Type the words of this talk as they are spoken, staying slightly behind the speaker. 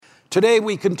Today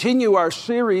we continue our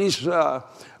series, a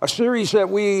series that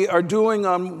we are doing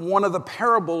on one of the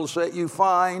parables that you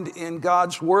find in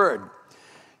God's Word.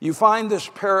 You find this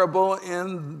parable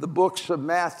in the books of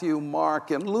Matthew,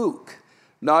 Mark, and Luke,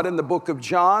 not in the book of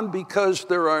John, because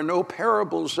there are no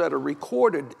parables that are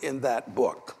recorded in that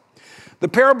book. The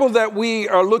parable that we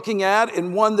are looking at,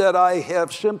 and one that I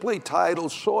have simply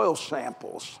titled Soil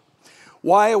Samples.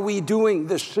 Why are we doing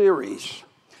this series?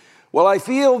 Well, I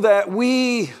feel that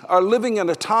we are living in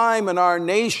a time in our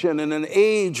nation, in an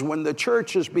age when the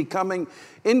church is becoming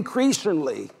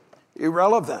increasingly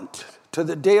irrelevant to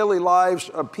the daily lives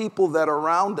of people that are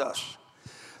around us.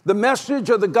 The message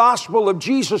of the gospel of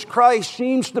Jesus Christ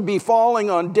seems to be falling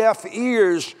on deaf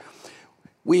ears.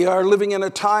 We are living in a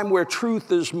time where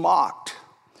truth is mocked.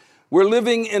 We're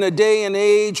living in a day and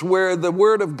age where the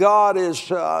word of God is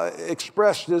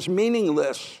expressed as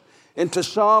meaningless. And to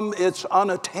some, it's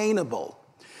unattainable.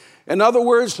 In other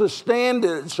words, the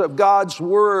standards of God's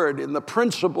word and the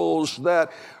principles that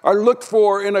are looked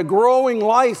for in a growing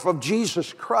life of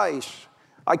Jesus Christ,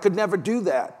 I could never do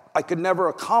that. I could never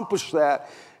accomplish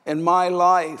that in my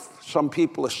life, some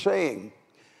people are saying.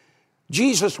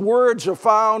 Jesus' words are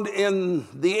found in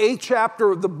the 8th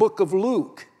chapter of the book of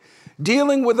Luke,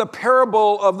 dealing with a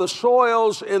parable of the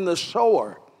soils and the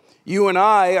sower. You and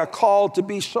I are called to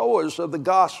be sowers of the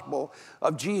gospel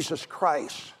of Jesus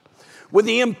Christ. With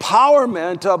the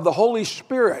empowerment of the Holy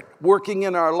Spirit working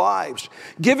in our lives,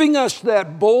 giving us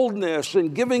that boldness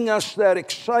and giving us that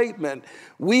excitement,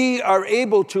 we are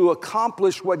able to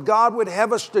accomplish what God would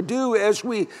have us to do as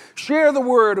we share the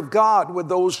word of God with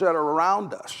those that are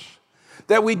around us.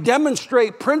 That we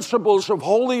demonstrate principles of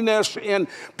holiness and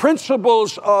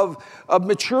principles of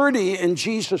maturity in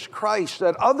Jesus Christ,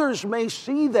 that others may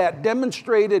see that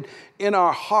demonstrated in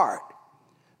our heart.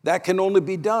 That can only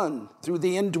be done through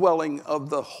the indwelling of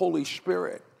the Holy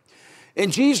Spirit.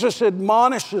 And Jesus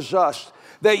admonishes us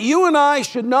that you and I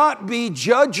should not be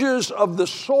judges of the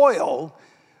soil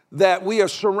that we are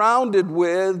surrounded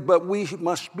with, but we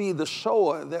must be the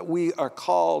sower that we are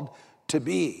called to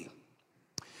be.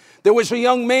 There was a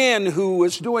young man who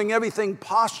was doing everything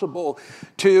possible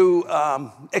to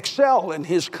excel in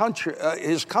his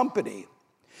company.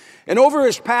 And over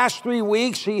his past 3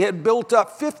 weeks, he had built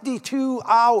up 52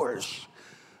 hours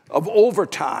of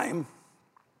overtime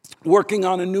working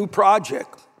on a new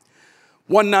project.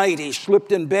 One night, he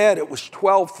slipped in bed. It was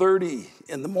 12:30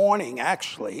 in the morning,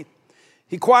 actually.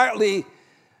 He quietly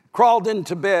crawled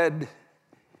into bed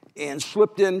and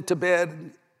slipped into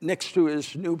bed next to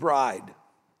his new bride.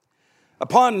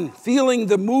 Upon feeling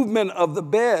the movement of the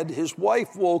bed, his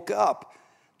wife woke up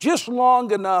just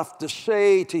long enough to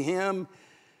say to him,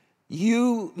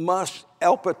 "You must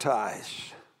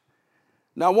empathize."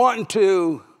 Now, wanting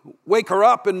to wake her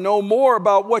up and know more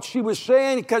about what she was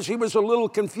saying, because he was a little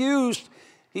confused,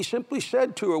 he simply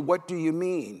said to her, "What do you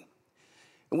mean?"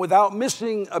 And without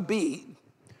missing a beat,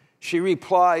 she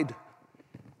replied,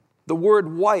 "The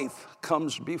word wife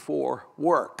comes before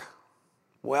work."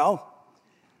 Well,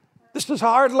 this is a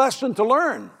hard lesson to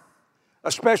learn,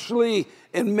 especially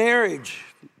in marriage,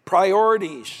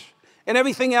 priorities, and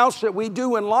everything else that we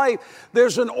do in life.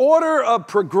 There's an order of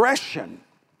progression.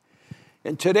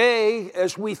 And today,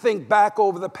 as we think back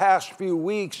over the past few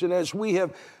weeks, and as we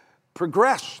have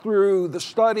progressed through the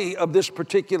study of this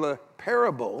particular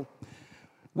parable,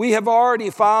 we have already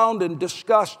found and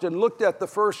discussed and looked at the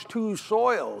first two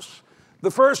soils.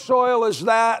 The first soil is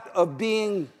that of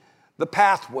being the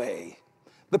pathway.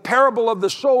 The parable of the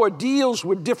sower deals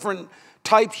with different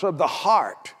types of the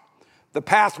heart. The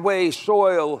pathway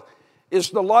soil is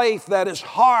the life that is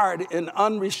hard and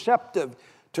unreceptive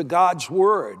to God's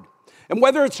word. And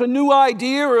whether it's a new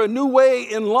idea or a new way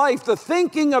in life, the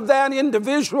thinking of that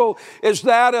individual is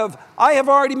that of, I have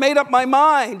already made up my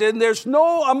mind, and there's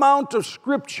no amount of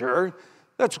scripture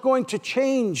that's going to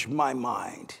change my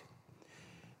mind.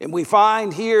 And we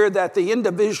find here that the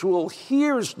individual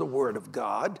hears the word of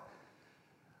God,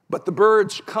 but the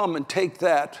birds come and take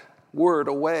that word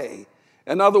away.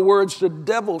 In other words, the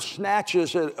devil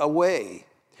snatches it away.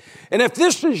 And if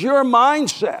this is your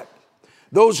mindset,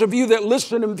 those of you that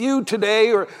listen and view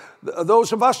today, or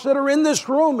those of us that are in this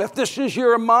room, if this is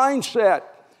your mindset,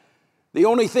 the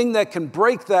only thing that can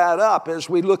break that up as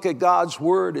we look at God's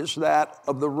word is that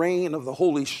of the reign of the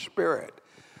Holy Spirit.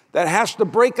 That has to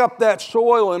break up that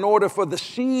soil in order for the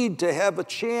seed to have a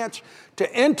chance to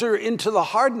enter into the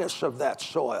hardness of that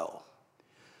soil.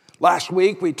 Last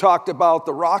week, we talked about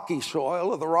the rocky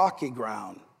soil or the rocky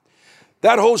ground.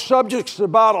 That whole subject's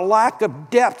about a lack of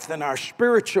depth in our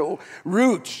spiritual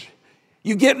roots.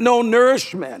 You get no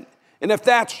nourishment. And if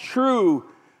that's true,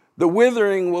 The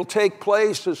withering will take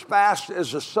place as fast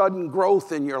as a sudden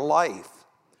growth in your life.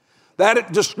 That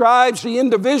it describes the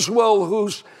individual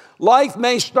whose life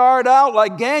may start out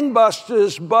like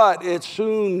gangbusters, but it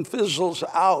soon fizzles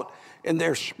out in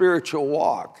their spiritual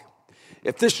walk.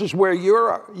 If this is where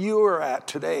you're at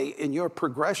today in your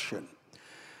progression,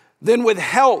 then with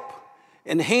help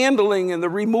and handling and the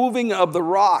removing of the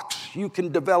rocks, you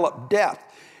can develop depth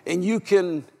and you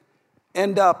can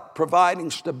end up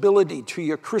providing stability to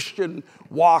your Christian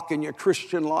walk and your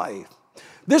Christian life.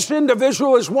 This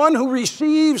individual is one who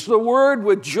receives the word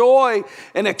with joy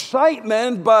and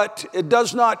excitement, but it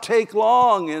does not take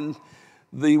long and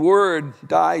the word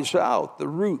dies out. The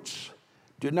roots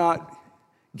do not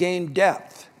gain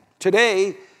depth.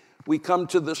 Today, we come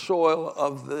to the soil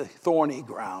of the thorny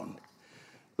ground.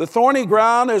 The thorny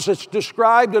ground, as it's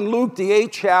described in Luke, the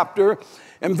 8th chapter,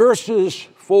 and verses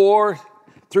 4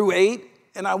 through 8,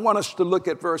 and I want us to look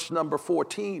at verse number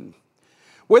 14,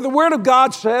 where the Word of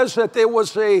God says that there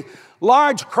was a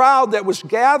large crowd that was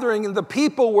gathering, and the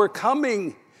people were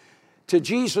coming to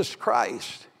Jesus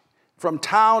Christ from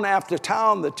town after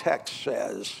town, the text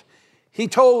says. He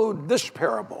told this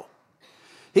parable.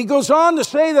 He goes on to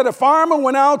say that a farmer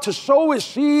went out to sow his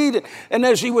seed, and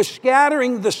as he was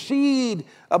scattering the seed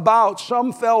about,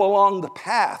 some fell along the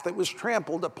path. It was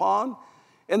trampled upon,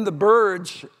 and the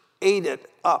birds ate it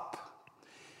up.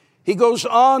 He goes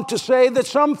on to say that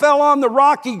some fell on the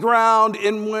rocky ground,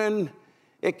 and when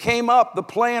it came up, the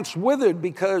plants withered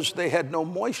because they had no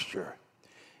moisture.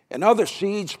 And other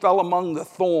seeds fell among the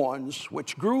thorns,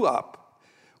 which grew up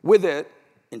with it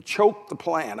and choked the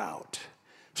plant out.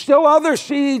 Still other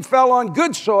seed fell on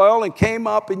good soil and came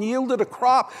up and yielded a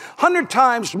crop 100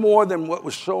 times more than what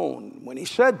was sown. When he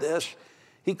said this,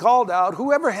 he called out,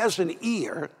 "Whoever has an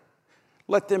ear,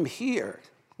 let them hear,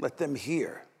 let them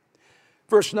hear."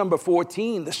 Verse number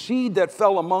 14, the seed that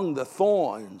fell among the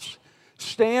thorns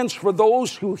stands for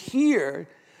those who hear,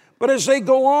 but as they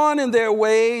go on in their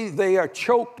way, they are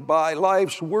choked by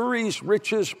life's worries,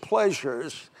 riches,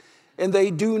 pleasures, and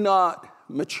they do not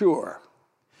mature.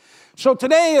 So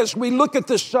today, as we look at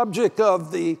this subject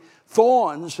of the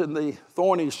thorns and the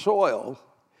thorny soil,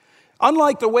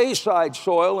 unlike the wayside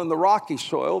soil and the rocky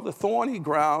soil, the thorny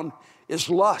ground is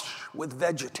lush with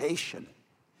vegetation.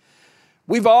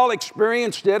 We've all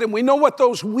experienced it, and we know what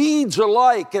those weeds are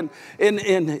like, and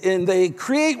they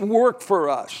create work for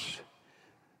us.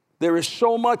 There is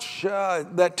so much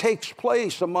that takes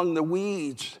place among the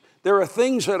weeds. There are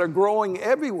things that are growing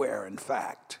everywhere, in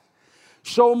fact.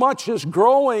 So much is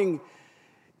growing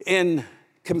in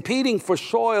competing for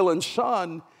soil and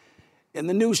sun, and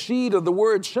the new seed of the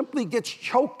word simply gets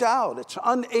choked out. It's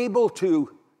unable to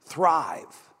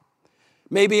thrive.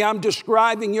 Maybe I'm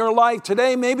describing your life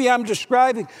today. Maybe I'm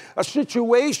describing a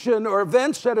situation or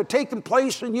events that have taken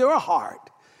place in your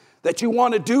heart that you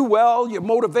want to do well. Your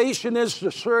motivation is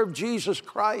to serve Jesus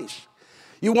Christ.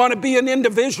 You want to be an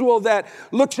individual that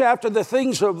looks after the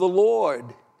things of the Lord.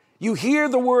 You hear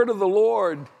the word of the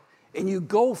Lord and you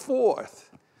go forth,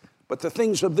 but the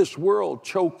things of this world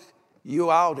choke you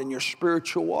out in your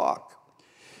spiritual walk.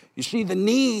 You see, the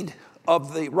need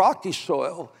of the rocky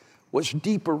soil was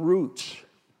deeper roots.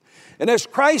 And as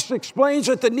Christ explains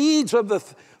that the needs of the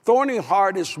thorny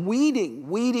heart is weeding.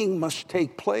 Weeding must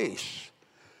take place.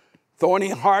 Thorny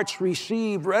hearts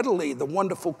receive readily the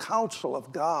wonderful counsel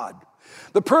of God.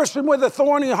 The person with a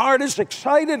thorny heart is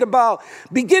excited about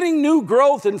beginning new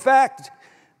growth. In fact,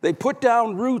 they put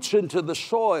down roots into the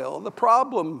soil. The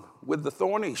problem with the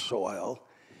thorny soil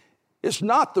is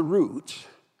not the roots.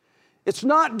 It's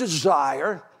not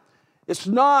desire. It's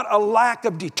not a lack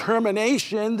of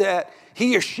determination that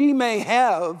he or she may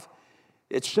have.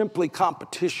 It's simply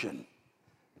competition.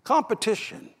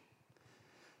 Competition.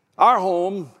 Our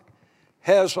home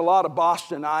has a lot of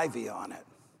Boston ivy on it.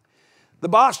 The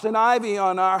Boston ivy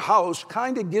on our house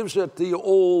kind of gives it the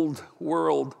old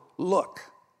world look.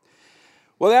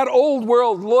 Well, that old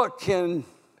world look can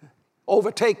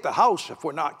overtake the house if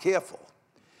we're not careful.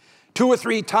 2 or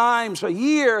 3 times a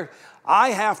year, I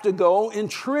have to go and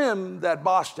trim that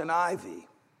Boston ivy.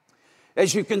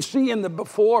 As you can see in the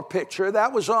before picture,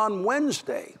 that was on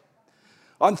Wednesday.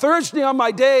 On Thursday, on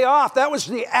my day off, that was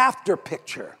the after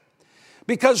picture.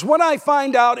 Because what I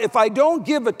find out, if I don't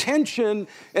give attention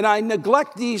and I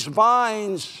neglect these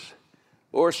vines,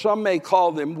 or some may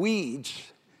call them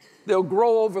weeds, they'll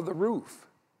grow over the roof.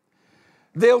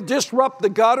 They'll disrupt the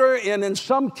gutter, and in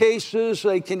some cases,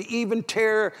 they can even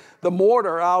tear the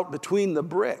mortar out between the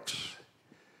bricks.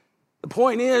 The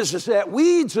point is that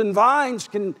weeds and vines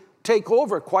can take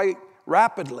over quite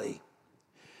rapidly.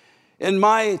 In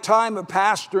my time of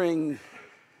pastoring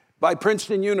by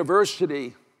Princeton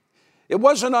University, It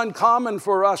wasn't uncommon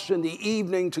for us in the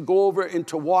evening to go over and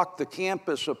to walk the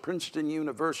campus of Princeton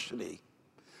University.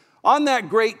 On that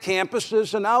great campus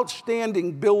is an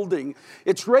outstanding building.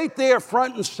 It's right there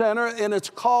front and center, and it's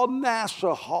called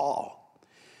Nassau Hall.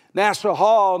 Nassau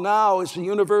Hall now is the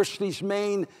university's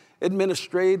main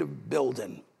administrative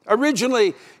building.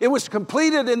 Originally, it was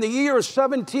completed in the year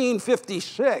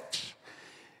 1756.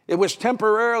 It was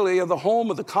temporarily the home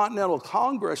of the Continental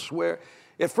Congress, where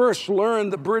it first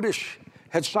learned the British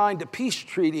had signed a peace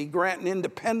treaty granting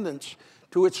independence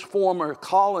to its former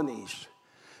colonies.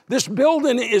 This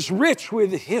building is rich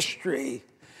with history,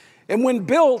 and when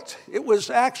built, it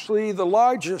was actually the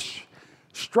largest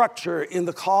structure in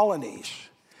the colonies.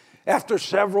 After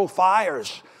several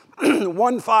fires,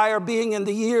 one fire being in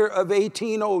the year of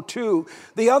 1802,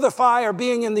 the other fire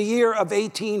being in the year of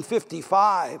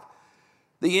 1855,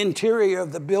 the interior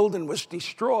of the building was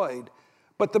destroyed,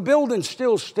 but the building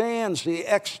still stands, the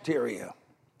exterior.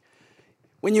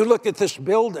 When you look at this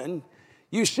building,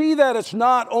 you see that it's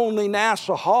not only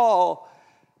Nassau Hall,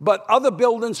 but other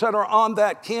buildings that are on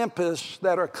that campus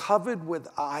that are covered with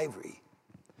ivy.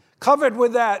 Covered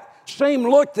with that same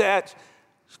look that's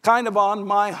kind of on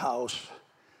my house.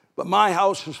 But my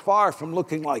house is far from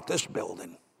looking like this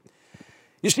building.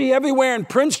 You see everywhere in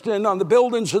Princeton on the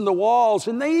buildings and the walls,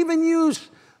 and they even use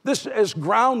this as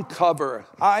ground cover,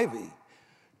 ivy,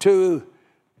 to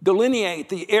delineate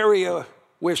the area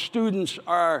where students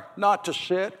are not to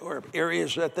sit or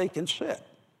areas that they can sit.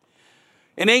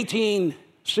 In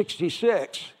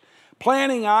 1866,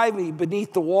 planting ivy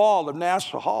beneath the wall of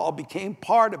Nassau Hall became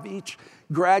part of each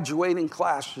graduating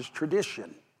class's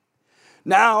tradition.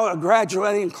 Now a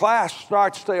graduating class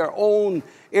starts their own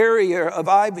area of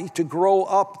ivy to grow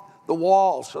up the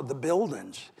walls of the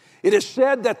buildings. It is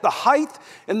said that the height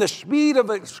and the speed of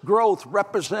its growth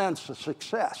represents the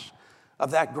success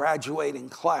of that graduating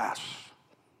class.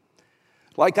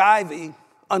 Like ivy,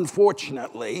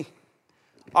 unfortunately,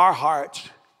 our hearts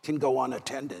can go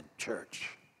unattended, church.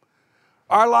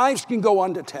 Our lives can go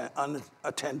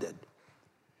unattended.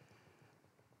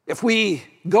 If we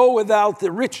go without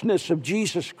the richness of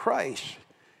Jesus Christ,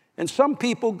 and some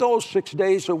people go 6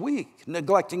 days a week,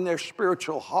 neglecting their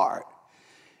spiritual heart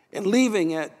and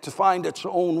leaving it to find its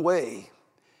own way,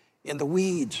 and the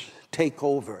weeds take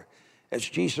over, as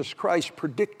Jesus Christ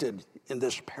predicted in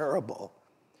this parable.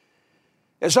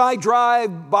 As I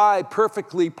drive by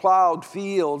perfectly plowed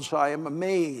fields, I am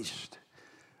amazed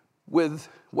with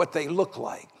what they look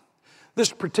like.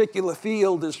 This particular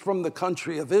field is from the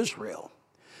country of Israel.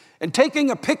 And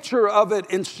taking a picture of it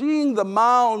and seeing the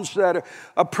mounds that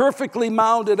are perfectly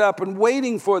mounded up and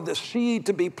waiting for the seed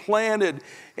to be planted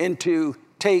and to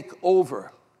take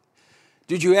over.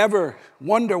 Did you ever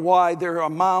wonder why there are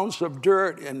mounds of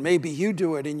dirt, and maybe you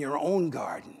do it in your own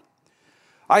garden?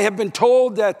 I have been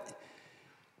told that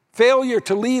failure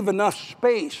to leave enough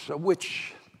space,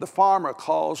 which the farmer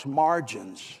calls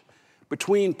margins,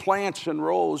 between plants and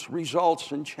rows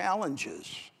results in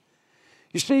challenges.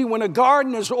 You see, when a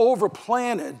garden is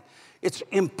overplanted, it's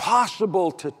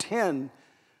impossible to tend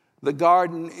the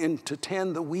garden and to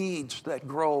tend the weeds that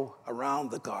grow around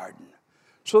the garden.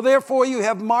 So therefore, you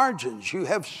have margins, you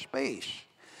have space.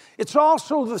 It's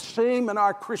also the same in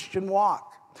our Christian walk.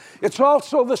 It's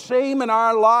also the same in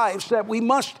our lives, that we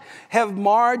must have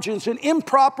margins. And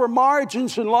improper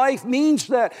margins in life means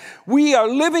that we are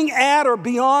living at or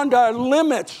beyond our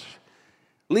limits,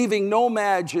 leaving no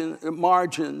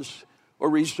margins or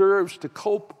reserves to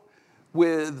cope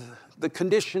with the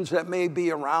conditions that may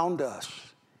be around us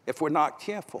if we're not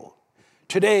careful.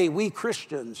 Today, we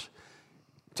Christians,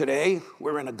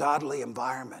 we're in a godly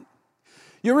environment.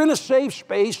 You're in a safe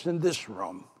space in this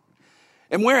room.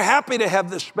 And we're happy to have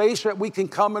this space that we can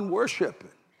come and worship.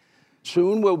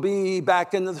 Soon we'll be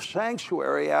back in the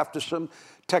sanctuary after some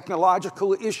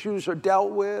technological issues are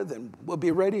dealt with, and we'll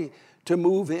be ready to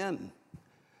move in.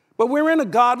 But we're in a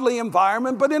godly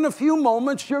environment, but in a few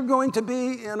moments, you're going to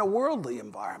be in a worldly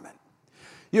environment.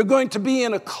 You're going to be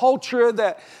in a culture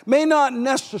that may not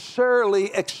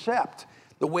necessarily accept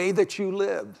the way that you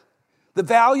live, the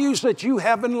values that you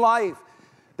have in life.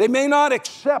 They may not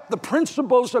accept the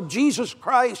principles of Jesus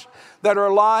Christ that are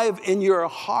alive in your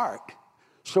heart.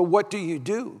 So what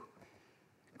do?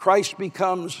 Christ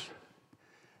becomes,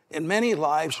 in many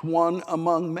lives, one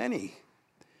among many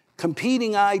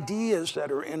competing ideas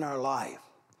that are in our life.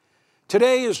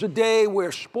 Today is a day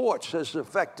where sports has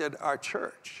affected our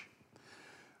church.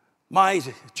 My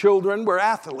children were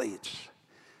athletes.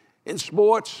 In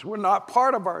sports were not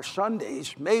part of our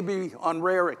Sundays, maybe on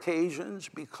rare occasions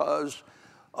because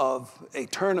of a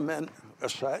tournament or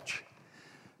such.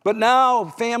 But now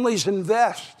families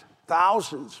invest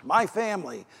thousands, my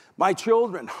family, my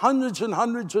children, hundreds and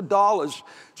hundreds of dollars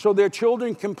so their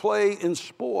children can play in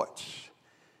sports.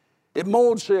 It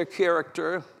molds their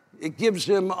character. It gives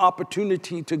them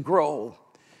opportunity to grow.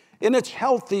 And it's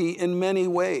healthy in many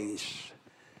ways.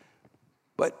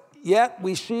 But yet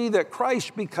we see that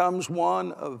Christ becomes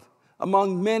one of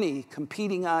among many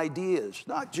competing ideas,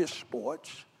 not just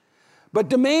sports, but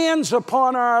demands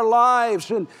upon our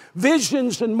lives and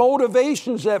visions and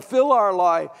motivations that fill our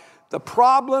life. The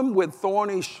problem with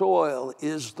thorny soil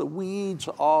is the weeds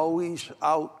always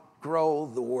outgrow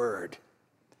the word.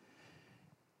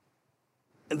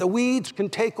 And the weeds can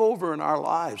take over in our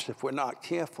lives if we're not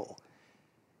careful.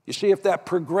 You see, if that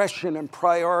progression and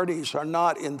priorities are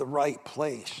not in the right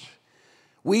place.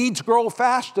 Weeds grow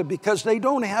faster because they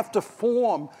don't have to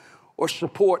form or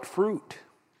support fruit.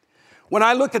 When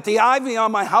I look at the ivy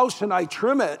on my house and I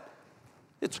trim it,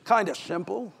 it's kind of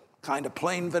simple, kind of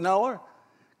plain vanilla,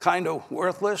 kind of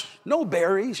worthless, no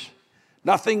berries,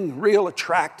 nothing real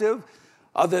attractive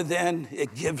other than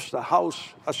it gives the house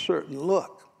a certain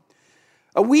look.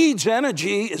 A weed's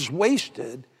energy is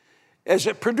wasted as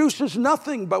it produces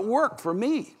nothing but work for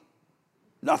me,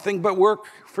 nothing but work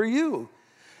for you.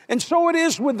 And so it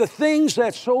is with the things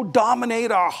that so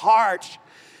dominate our hearts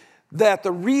that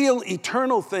the real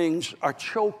eternal things are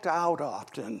choked out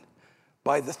often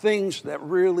by the things that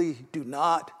really do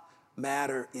not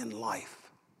matter in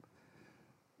life.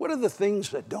 What are the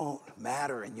things that don't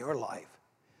matter in your life?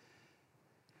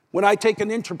 When I take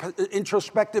an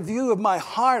introspective view of my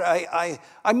heart,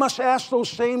 I must ask those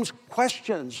same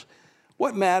questions.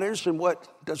 What matters and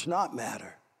what does not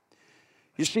matter?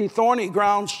 You see, thorny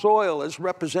ground soil is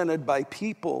represented by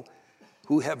people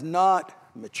who have not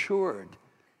matured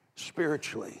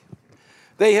spiritually.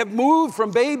 They have moved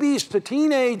from babies to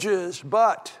teenagers,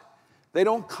 but they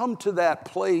don't come to that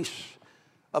place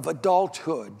of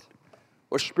adulthood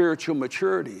or spiritual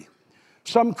maturity.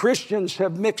 Some Christians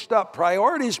have mixed up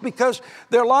priorities because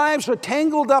their lives are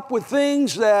tangled up with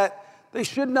things that they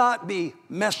should not be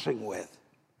messing with.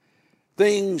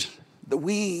 Things, the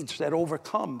weeds that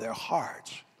overcome their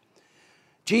hearts.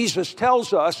 Jesus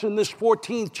tells us in this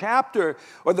 14th chapter,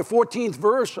 or the 14th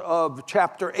verse of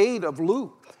chapter 8 of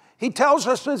Luke, he tells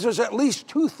us that there's at least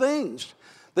two things.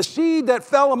 The seed that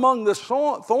fell among the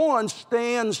thorns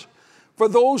stands for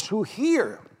those who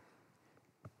hear.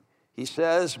 He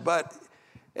says, but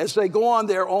as they go on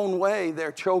their own way,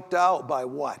 they're choked out by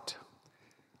what?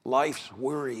 Life's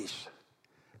worries.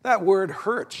 That word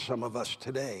hurts some of us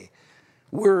today.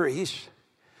 Worries.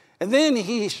 And then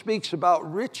he speaks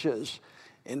about riches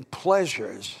and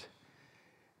pleasures.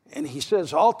 And he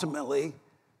says, ultimately,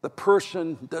 the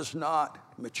person does not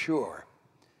mature.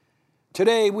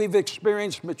 Today, we've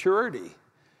experienced maturity.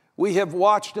 We have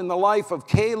watched in the life of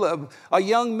Caleb, a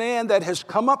young man that has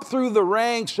come up through the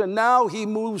ranks, and now he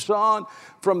moves on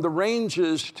from the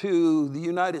ranges to the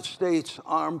United States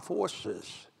Armed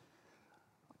Forces.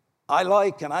 I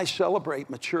like and I celebrate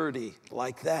maturity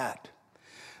like that.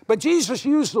 But Jesus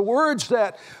used the words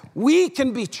that we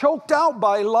can be choked out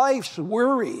by life's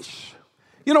worries.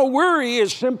 You know, worry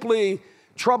is simply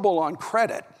trouble on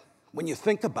credit when you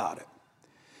think about it.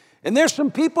 And there's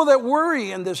some people that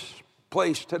worry in this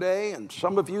place today, and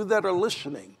some of you that are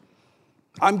listening.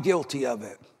 I'm guilty of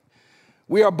it.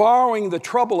 We are borrowing the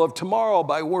trouble of tomorrow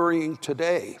by worrying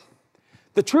today.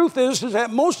 The truth is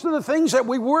that most of the things that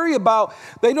we worry about,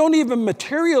 they don't even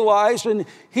materialize. And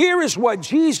here is what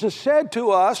Jesus said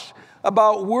to us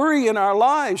about worry in our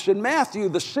lives in Matthew,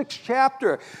 the 6th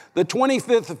chapter, the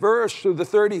 25th verse through the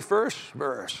 31st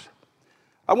verse.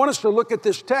 I want us to look at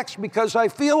this text because I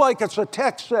feel like it's a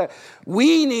text that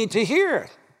we need to hear.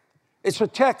 It's a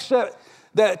text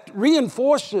that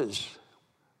reinforces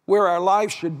where our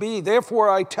lives should be. Therefore,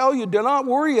 I tell you, do not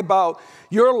worry about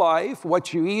your life,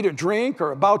 what you eat or drink,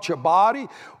 or about your body,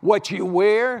 what you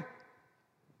wear.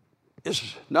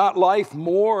 Is not life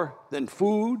more than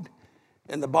food,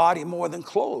 and the body more than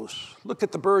clothes? Look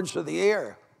at the birds of the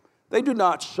air. They do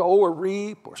not sow or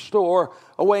reap or store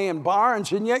away in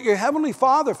barns, and yet your heavenly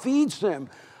Father feeds them.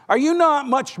 Are you not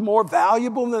much more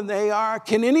valuable than they are?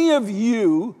 Can any of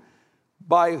you,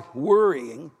 by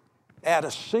worrying, add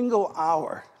a single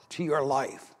hour to your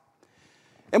life?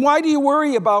 And why do you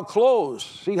worry about clothes?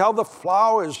 See how the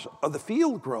flowers of the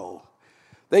field grow.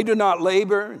 They do not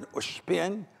labor or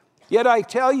spin. Yet I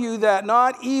tell you that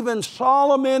not even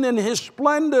Solomon in his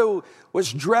splendor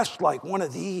was dressed like one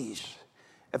of these.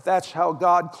 If that's how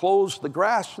God clothes the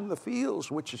grass in the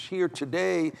fields, which is here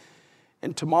today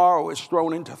and tomorrow is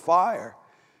thrown into fire,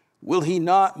 will he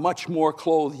not much more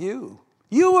clothe you?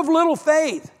 You of little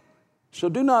faith. So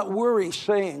do not worry,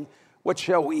 saying, What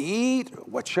shall we eat? Or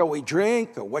what shall we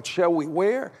drink? Or what shall we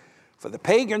wear? For the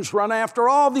pagans run after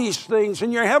all these things,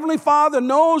 and your heavenly Father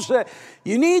knows that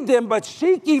you need them, but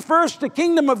seek ye first the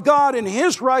kingdom of God and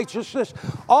his righteousness.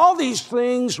 All these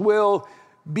things will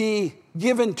be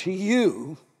given to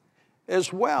you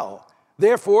as well.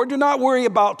 Therefore, do not worry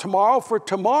about tomorrow, for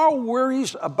tomorrow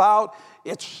worries about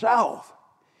itself.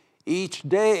 Each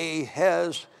day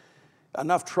has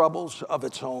enough troubles of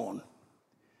its own.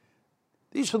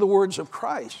 These are the words of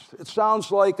Christ. It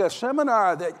sounds like a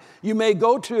seminar that you may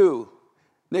go to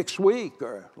next week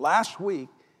or last week,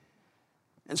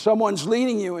 and someone's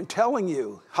leading you and telling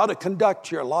you how to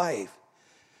conduct your life.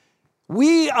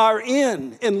 We are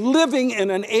in and living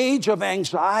in an age of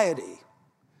anxiety,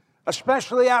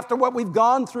 especially after what we've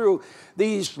gone through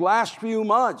these last few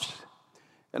months.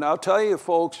 And I'll tell you,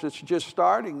 folks, it's just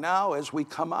starting now as we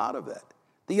come out of it.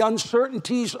 The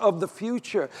uncertainties of the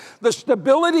future, the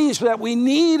stabilities that we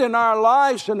need in our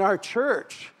lives and our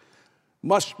church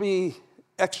must be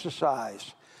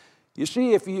exercised. You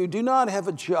see, if you do not have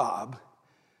a job,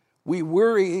 we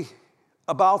worry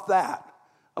about that,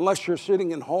 unless you're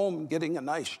sitting at home getting a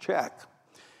nice check.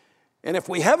 And if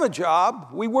we have a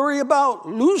job, we worry about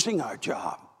losing our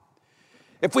job.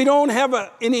 If we don't have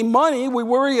any money, we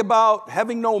worry about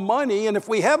having no money. And if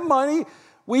we have money,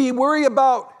 we worry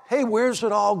about, hey, where's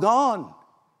it all gone?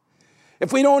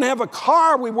 If we don't have a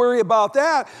car, we worry about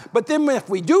that. But then if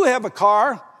we do have a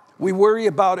car, we worry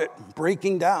about it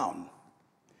breaking down.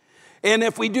 And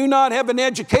if we do not have an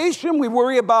education, we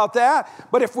worry about that.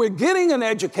 But if we're getting an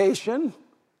education,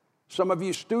 some of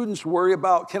you students worry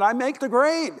about, can I make the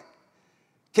grade?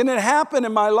 Can it happen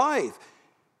in my life?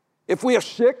 If we are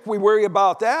sick, we worry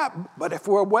about that. But if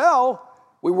we're well,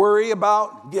 we worry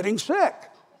about getting sick.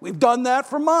 We've done that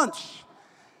for months.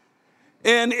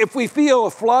 And if we feel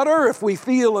a flutter, if we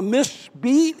feel a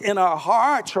misbeat in our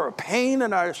hearts or a pain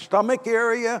in our stomach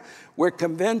area, we're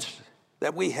convinced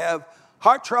that we have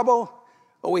heart trouble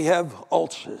or we have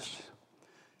ulcers.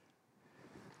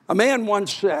 A man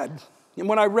once said, and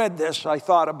when I read this, I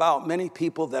thought about many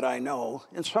people that I know,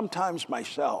 and sometimes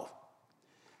myself.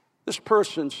 This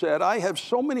person said, I have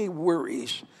so many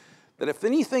worries that if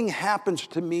anything happens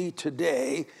to me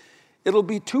today, it'll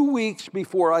be 2 weeks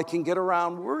before I can get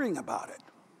around worrying about it.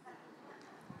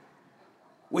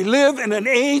 We live in an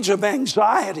age of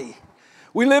anxiety.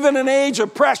 We live in an age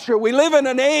of pressure. We live in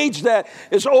an age that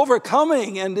is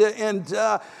overcoming. And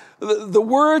the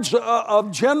words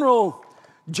of General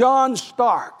John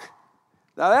Stark,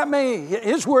 now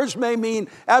his words may mean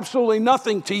absolutely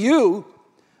nothing to you,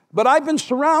 but I've been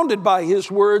surrounded by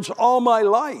his words all my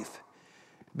life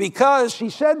because he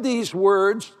said these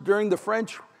words during the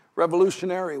French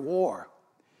Revolutionary War.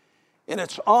 And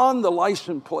it's on the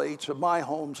license plates of my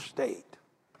home state.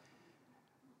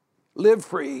 Live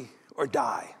free or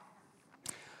die.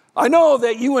 I know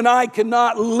that you and I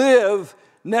cannot live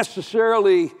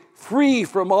necessarily free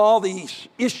from all these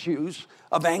issues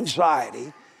of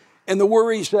anxiety and the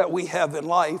worries that we have in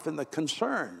life and the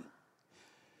concern.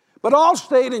 But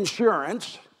Allstate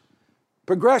Insurance,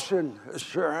 Progression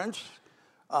Insurance,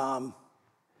 the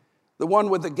one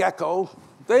with the gecko,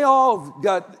 they all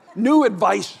got new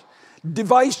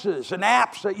devices and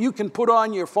apps that you can put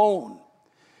on your phone.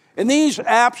 And these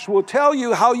apps will tell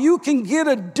you how you can get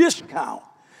a discount.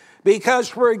 Because,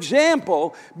 for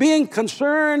example, being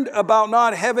concerned about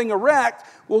not having a wreck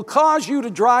will cause you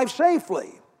to drive safely.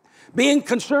 Being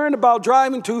concerned about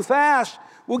driving too fast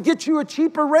will get you a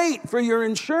cheaper rate for your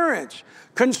insurance.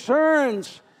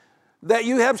 Concerns that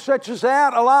you have such as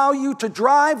that allow you to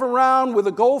drive around with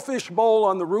a goldfish bowl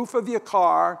on the roof of your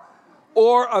car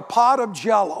or a pot of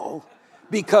Jell-O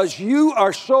because you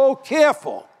are so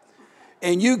careful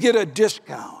and you get a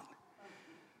discount.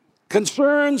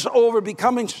 Concerns over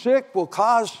becoming sick will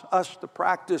cause us to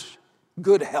practice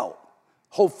good health,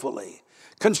 hopefully.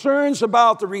 Concerns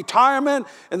about the retirement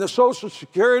and the Social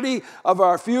Security of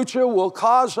our future will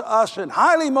cause us and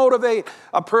highly motivate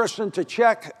a person to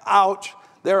check out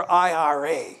their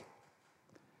IRA.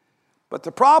 But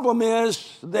the problem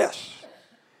is this.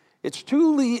 It's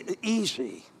too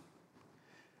easy.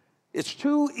 It's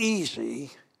too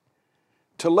easy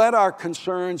to let our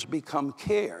concerns become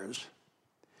cares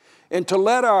and to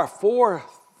let our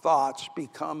forethoughts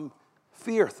become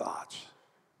fear thoughts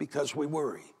because we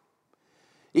worry.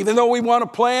 Even though we want to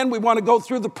plan, we want to go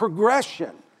through the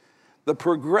progressions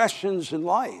in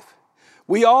life.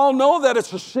 We all know that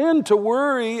it's a sin to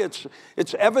worry. It's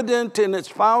evident and it's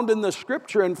found in the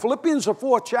scripture. In Philippians, the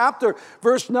 4th chapter,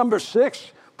 verse number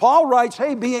 6, Paul writes,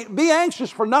 hey, be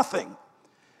anxious for nothing.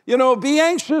 You know, be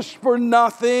anxious for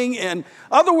nothing. In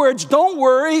other words, don't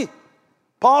worry,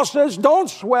 Paul says, don't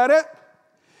sweat it.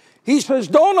 He says,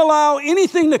 don't allow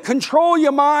anything to control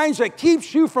your minds that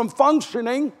keeps you from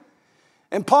functioning.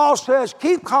 And Paul says,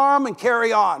 keep calm and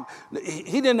carry on.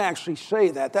 He didn't actually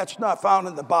say that. That's not found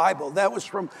in the Bible. That was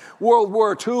from World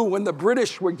War II when the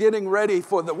British were getting ready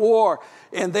for the war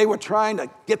and they were trying to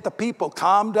get the people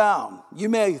calmed down. You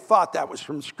may have thought that was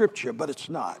from Scripture, but it's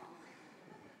not.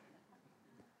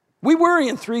 We worry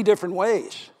in three different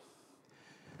ways.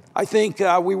 I think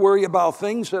we worry about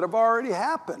things that have already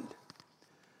happened.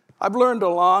 I've learned a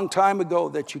long time ago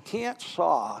that you can't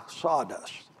saw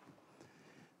sawdust,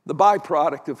 the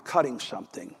byproduct of cutting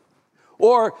something.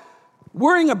 Or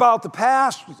worrying about the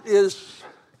past is,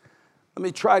 let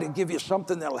me try to give you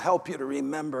something that'll help you to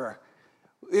remember.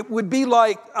 It would be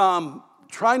like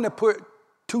trying to put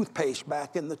toothpaste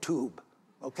back in the tube,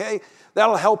 okay?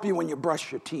 That'll help you when you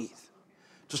brush your teeth.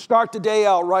 To start the day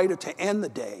out right or to end the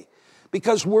day.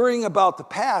 Because worrying about the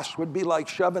past would be like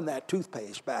shoving that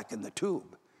toothpaste back in the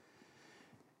tube.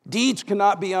 Deeds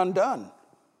cannot be undone.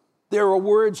 There are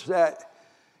words that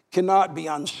cannot be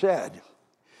unsaid.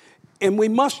 And we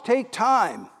must take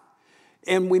time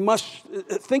and we must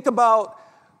think about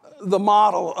the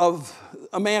model of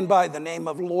a man by the name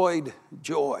of Lloyd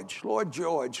George. Lloyd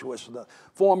George was the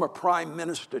former prime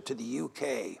minister to the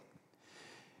UK.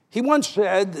 He once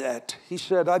said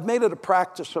I've made it a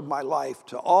practice of my life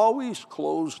to always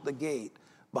close the gate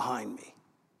behind me.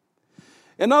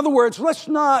 In other words, let's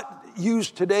not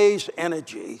use today's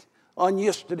energy on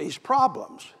yesterday's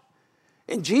problems.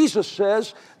 And Jesus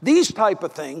says these type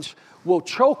of things will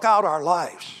choke out our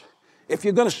lives if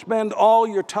you're going to spend all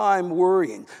your time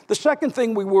worrying. The second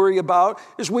thing we worry about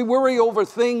is we worry over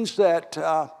things that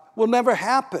will never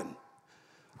happen.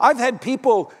 I've had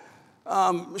people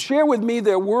share with me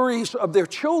their worries of their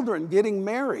children getting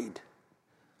married.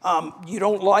 You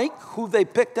don't like who they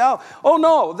picked out? Oh,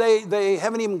 no, they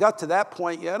haven't even got to that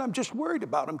point yet. I'm just worried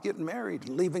about them getting married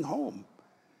and leaving home.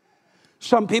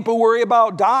 Some people worry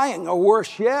about dying, or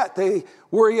worse yet, they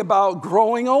worry about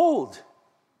growing old.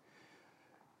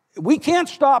 We can't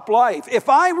stop life. If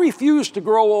I refuse to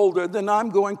grow older, then I'm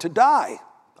going to die.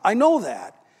 I know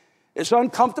that. As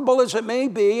uncomfortable as it may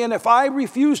be, and if I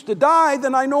refuse to die,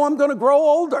 then I know I'm going to grow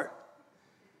older.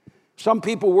 Some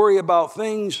people worry about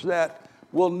things that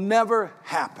will never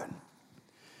happen.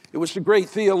 It was the great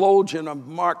theologian of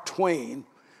Mark Twain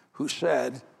who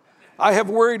said, I have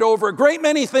worried over a great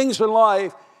many things in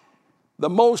life, the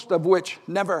most of which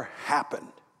never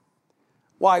happened.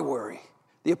 Why worry?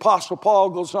 The Apostle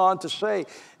Paul goes on to say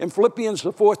in Philippians,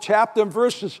 the 4th chapter,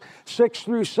 verses 6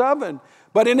 through 7,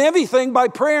 but in everything by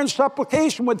prayer and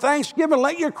supplication with thanksgiving,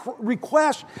 let your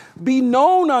requests be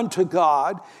known unto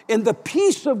God, and the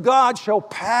peace of God shall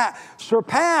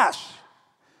surpass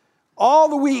all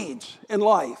the weeds in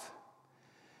life.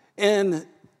 And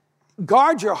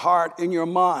guard your heart and your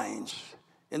minds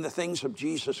in the things of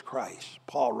Jesus Christ,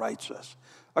 Paul writes us.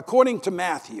 According to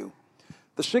Matthew,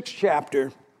 the 6th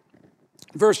chapter,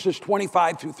 verses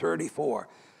 25 through 34,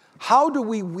 how do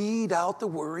we weed out the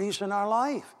worries in our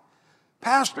life?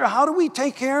 Pastor, how do we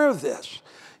take care of this?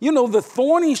 You know, the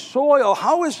thorny soil,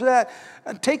 how is that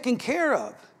taken care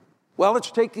of? Well,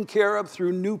 it's taken care of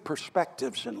through new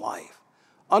perspectives in life.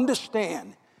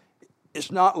 Understand,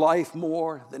 is not life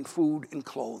more than food and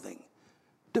clothing?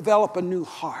 Develop a new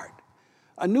heart,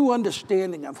 a new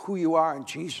understanding of who you are in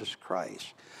Jesus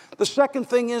Christ. The second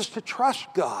thing is to trust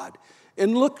God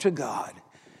and look to God.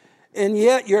 And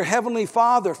yet your heavenly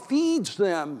Father feeds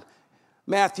them.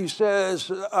 Matthew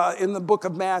says, in the book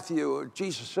of Matthew,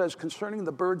 Jesus says concerning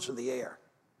the birds of the air,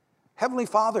 Heavenly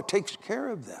Father takes care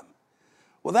of them.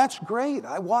 Well, that's great.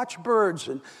 I watch birds,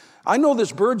 and I know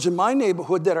there's birds in my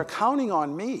neighborhood that are counting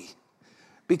on me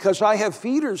because I have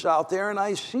feeders out there and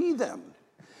I see them.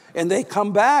 And they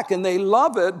come back and they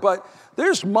love it, but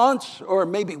there's months or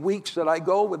maybe weeks that I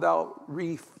go without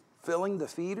refilling the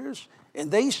feeders, and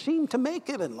they seem to make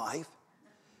it in life.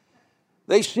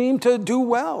 They seem to do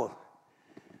well.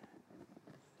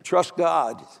 Trust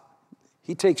God.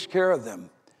 He takes care of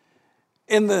them.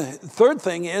 And the third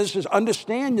thing is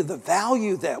understand the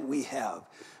value that we have.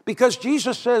 Because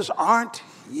Jesus says, aren't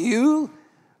you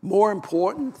more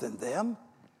important than them?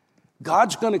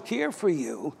 God's going to care for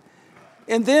you.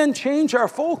 And then change our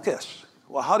focus.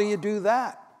 Well, how do you do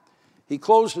that? He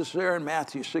closes there in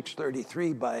Matthew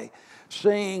 6:33 by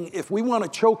saying, if we want to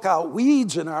choke out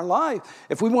weeds in our life,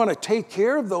 if we want to take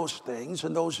care of those things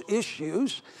and those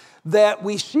issues, that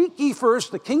we seek ye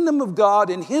first the kingdom of God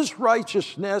and his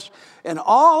righteousness, and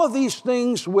all of these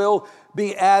things will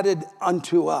be added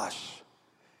unto us.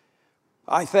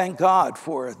 I thank God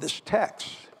for this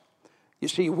text. You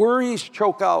see, worries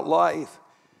choke out life,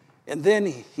 And then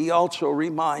he also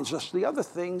reminds us the other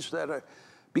things that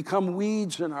become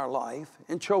weeds in our life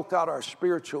and choke out our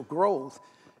spiritual growth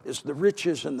is the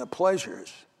riches and the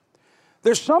pleasures.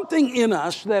 There's something in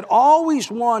us that always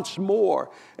wants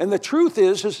more. And the truth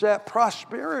is that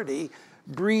prosperity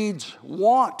breeds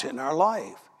want in our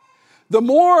life. The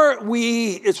more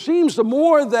the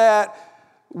more that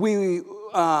we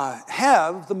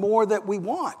have, the more that we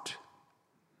want.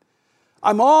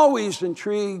 I'm always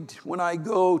intrigued when I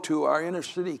go to our inner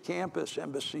city campus,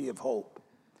 Embassy of Hope.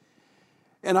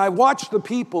 And I watch the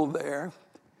people there.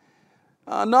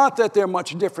 Not that they're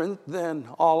much different than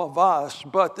all of us,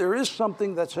 but there is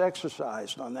something that's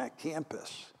exercised on that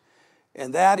campus.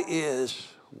 And that is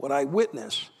what I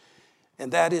witness,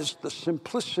 and that is the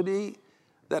simplicity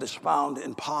that is found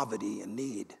in poverty and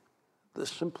need. The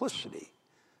simplicity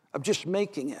of just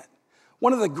making it.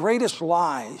 One of the greatest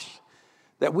lies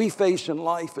that we face in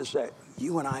life is that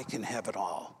you and I can have it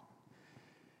all.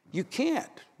 You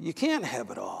can't. You can't have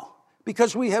it all.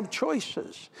 Because we have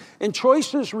choices. And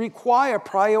choices require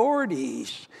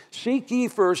priorities. Seek ye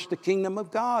first the kingdom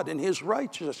of God and his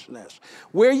righteousness.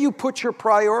 Where you put your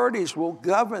priorities will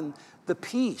govern the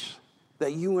peace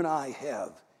that you and I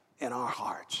have in our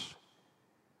hearts.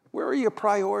 Where are your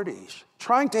priorities?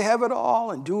 Trying to have it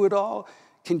all and do it all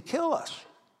can kill us.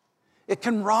 It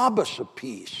can rob us of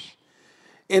peace.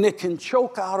 And it can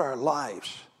choke out our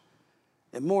lives.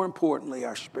 And more importantly,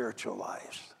 our spiritual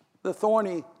lives. The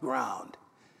thorny ground.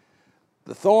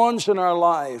 The thorns in our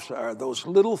lives are those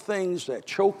little things that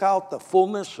choke out the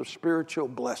fullness of spiritual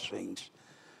blessings.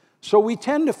 So we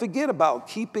tend to forget about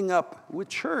keeping up with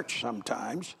church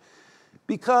sometimes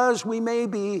because we may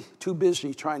be too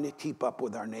busy trying to keep up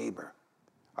with our neighbor,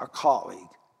 our colleague,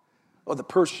 or the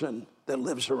person that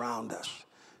lives around us.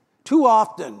 Too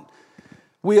often,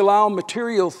 we allow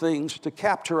material things to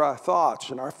capture our thoughts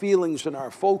and our feelings and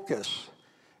our focus.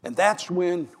 And that's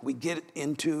when we get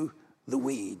into the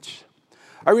weeds.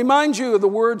 I remind you of the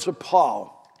words of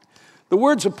Paul. The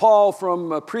words of Paul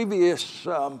from a previous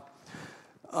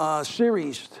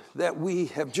series that we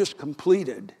have just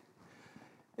completed.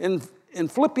 In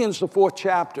Philippians, the 4th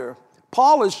chapter,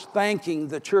 Paul is thanking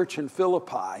the church in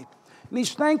Philippi. And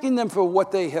he's thanking them for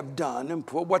what they have done and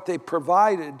for what they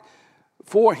provided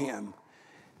for him.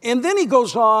 And then he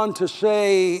goes on to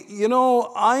say,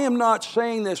 I am not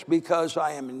saying this because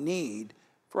I am in need,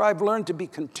 for I've learned to be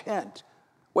content,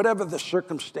 whatever the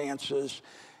circumstances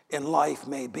in life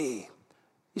may be.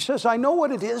 He says, I know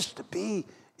what it is to be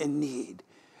in need,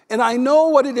 and I know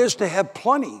what it is to have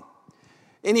plenty.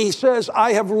 And he says,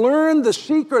 I have learned the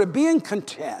secret of being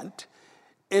content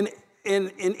in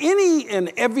any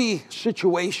and every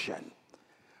situation,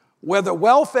 whether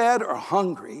well-fed or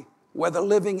hungry, whether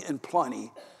living in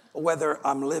plenty, or whether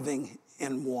I'm living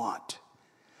in want.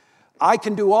 I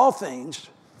can do all things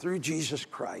through Jesus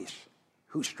Christ,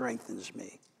 who strengthens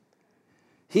me.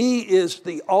 He is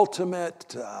the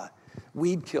ultimate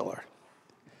weed killer.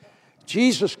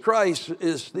 Jesus Christ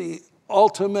is the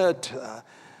ultimate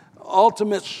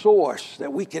source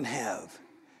that we can have.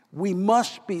 We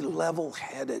must be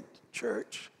level-headed,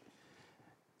 church,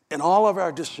 in all of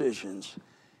our decisions,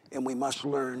 and we must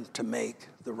learn to make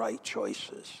the right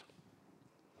choices.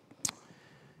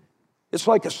 It's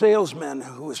like a salesman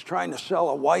who is trying to sell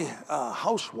a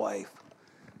housewife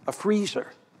a freezer.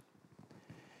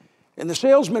 And the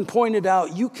salesman pointed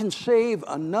out, you can save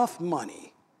enough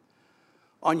money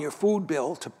on your food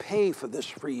bill to pay for this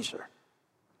freezer.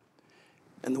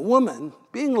 And the woman,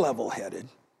 being level-headed,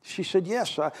 she said,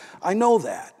 yes, I know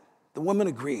that. The woman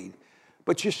agreed.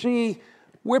 But you see,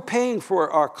 we're paying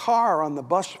for our car on the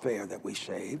bus fare that we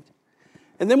saved.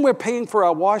 And then we're paying for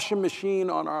our washing machine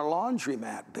on our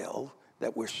laundromat bill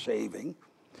that we're saving.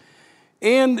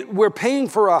 And we're paying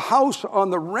for a house on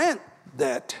the rent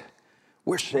that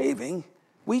we're saving.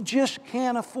 We just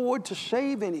can't afford to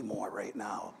save anymore right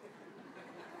now.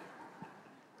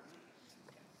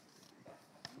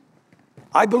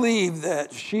 I believe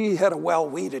that she had a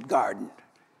well-weeded garden.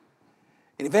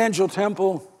 In Evangel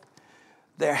Temple,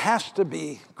 there has to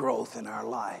be growth in our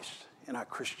lives, in our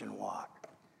Christian walk.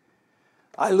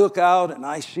 I look out and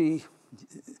I see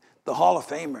the Hall of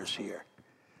Famers here.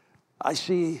 I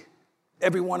see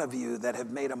every one of you that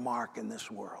have made a mark in this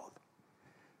world.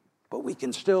 But we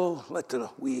can still let the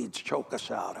weeds choke us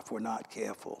out if we're not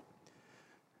careful.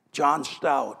 John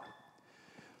Stott,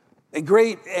 a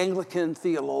great Anglican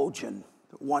theologian,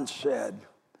 once said,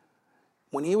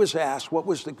 when he was asked what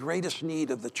was the greatest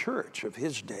need of the church of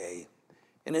his day,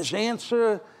 and his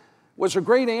answer was a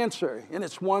great answer, and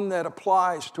it's one that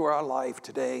applies to our life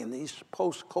today in these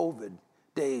post-COVID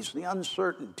days, the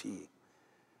uncertainty,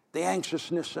 the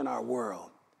anxiousness in our world.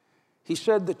 He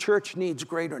said the church needs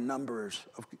greater numbers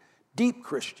of deep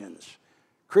Christians,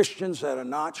 Christians that are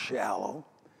not shallow,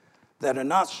 that are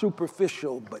not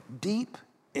superficial, but deep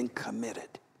and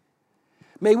committed.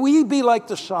 May we be like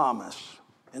the psalmist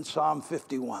in Psalm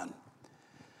 51.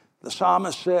 The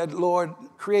psalmist said, Lord,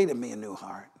 create in me a new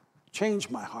heart. Change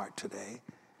my heart today.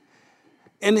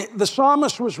 And the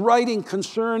psalmist was writing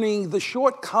concerning the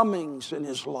shortcomings in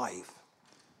his life.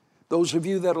 Those of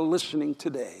you that are listening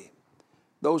today,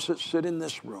 those that sit in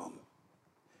this room,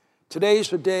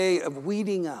 today's a day of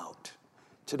weeding out.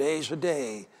 Today's a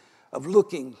day of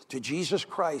looking to Jesus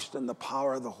Christ and the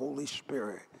power of the Holy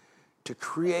Spirit to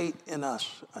create in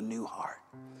us a new heart.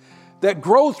 That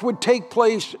growth would take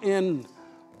place in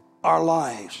our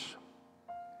lives.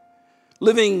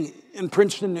 Living in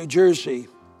Princeton, New Jersey,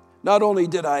 not only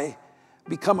did I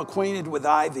become acquainted with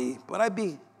Ivy, but I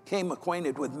became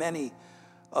acquainted with many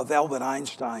of Albert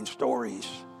Einstein's stories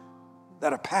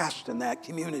that are passed in that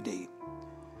community.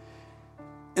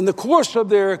 In the course of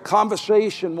their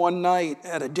conversation one night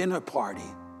at a dinner party,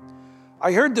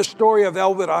 I heard the story of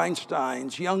Albert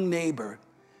Einstein's young neighbor,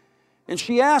 and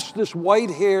she asked this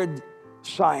white-haired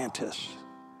scientist,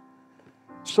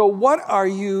 so what are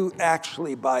you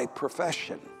actually by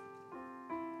profession?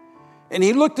 And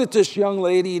he looked at this young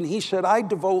lady and he said, I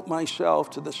devote myself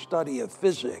to the study of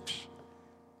physics.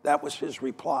 That was his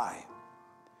reply.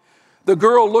 The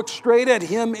girl looked straight at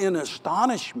him in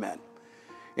astonishment.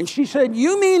 And she said,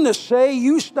 you mean to say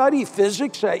you study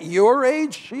physics at your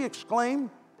age? She exclaimed.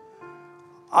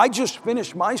 I just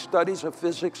finished my studies of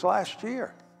physics last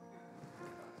year.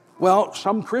 Well,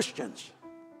 some Christians,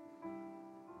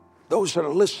 those that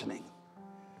are listening,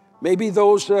 maybe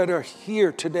those that are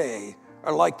here today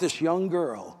are like this young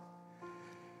girl.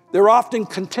 They're often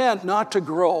content not to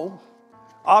grow,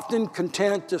 often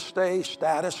content to stay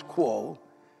status quo.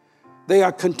 They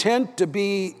are content to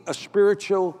be a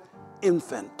spiritual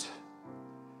infant.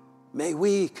 May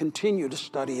we continue to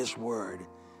study His Word.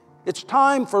 It's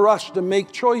time for us to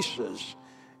make choices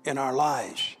in our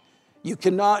lives. You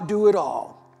cannot do it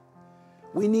all.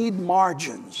 We need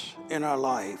margins in our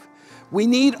life. We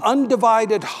need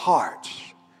undivided hearts.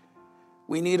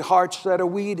 We need hearts that are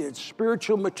weeded.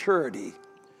 Spiritual maturity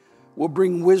will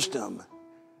bring wisdom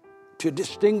to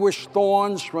distinguish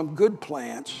thorns from good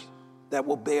plants that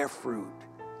will bear fruit.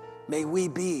 May we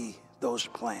be those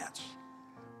plants.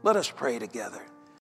 Let us pray together.